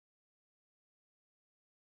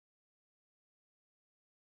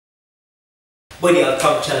Body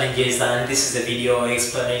outcome challenges, and this is a video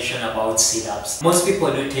explanation about sit-ups. Most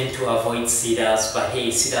people do tend to avoid sit-ups, but hey,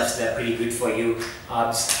 sit-ups, they're pretty good for you.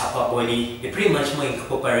 Abs, upper body, they pretty much more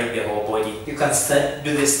incorporate the whole body. You can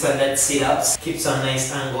do the standard sit-ups, keep some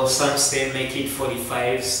nice angle. Some say make it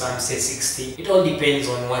 45, some say 60. It all depends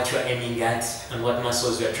on what you're aiming at and what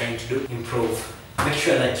muscles you're trying to do improve. Make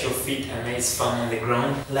sure that your feet are nice firm on the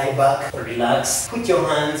ground. Lie back, relax. Put your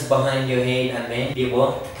hands behind your head and then be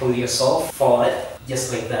able to pull yourself forward,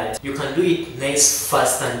 just like that. You can do it nice,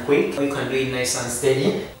 fast and quick, or you can do it nice and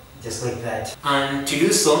steady, just like that. And to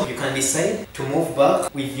do so, you can decide to move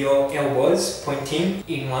back with your elbows pointing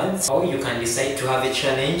inwards, or you can decide to have a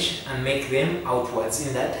challenge and make them outwards.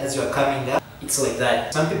 In that, as you're coming up, it's like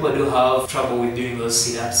that. Some people do have trouble with doing those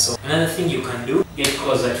sit-ups, so another thing you can do, get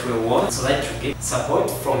closer to a wall so that you get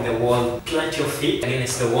support from the wall. Plant your feet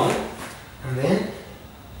against the wall and then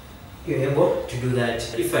you're able to do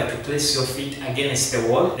that. If I had to place your feet against the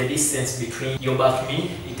wall, the distance between your back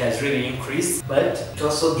knee, it has really increased, but it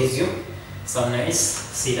also gives you some nice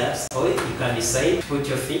sit-ups. So you can decide to put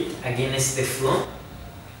your feet against the floor,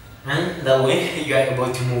 and that way you are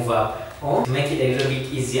able to move up. Or to make it a little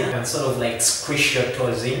bit easier, you can sort of like squish your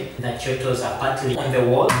toes in, that your toes are partly on the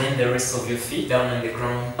wall and then the rest of your feet down on the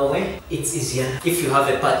ground. That way it's easier. If you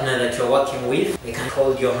have a partner that you're working with, they can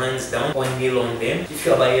hold your hands down or kneel on them. If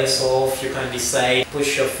you're by yourself, you can decide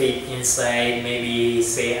push your feet inside, maybe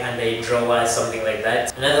say under a drawer, something like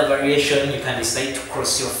that. Another variation, you can decide to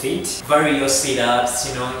cross your feet. Vary your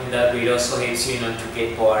sit-ups, in that way it also helps you not to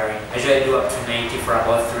get boring. I usually do up to 90 for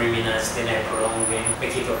about 3 minutes, then I prolong them,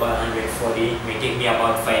 make it about 140. It may take me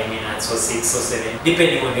about 5 minutes or 6 or 7,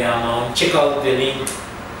 depending on the amount. Check out the link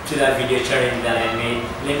to that video challenge that I made.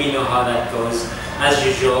 Let me know how that goes. As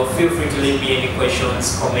usual, feel free to leave me any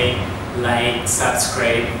questions, comment, like,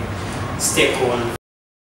 subscribe. Stay cool.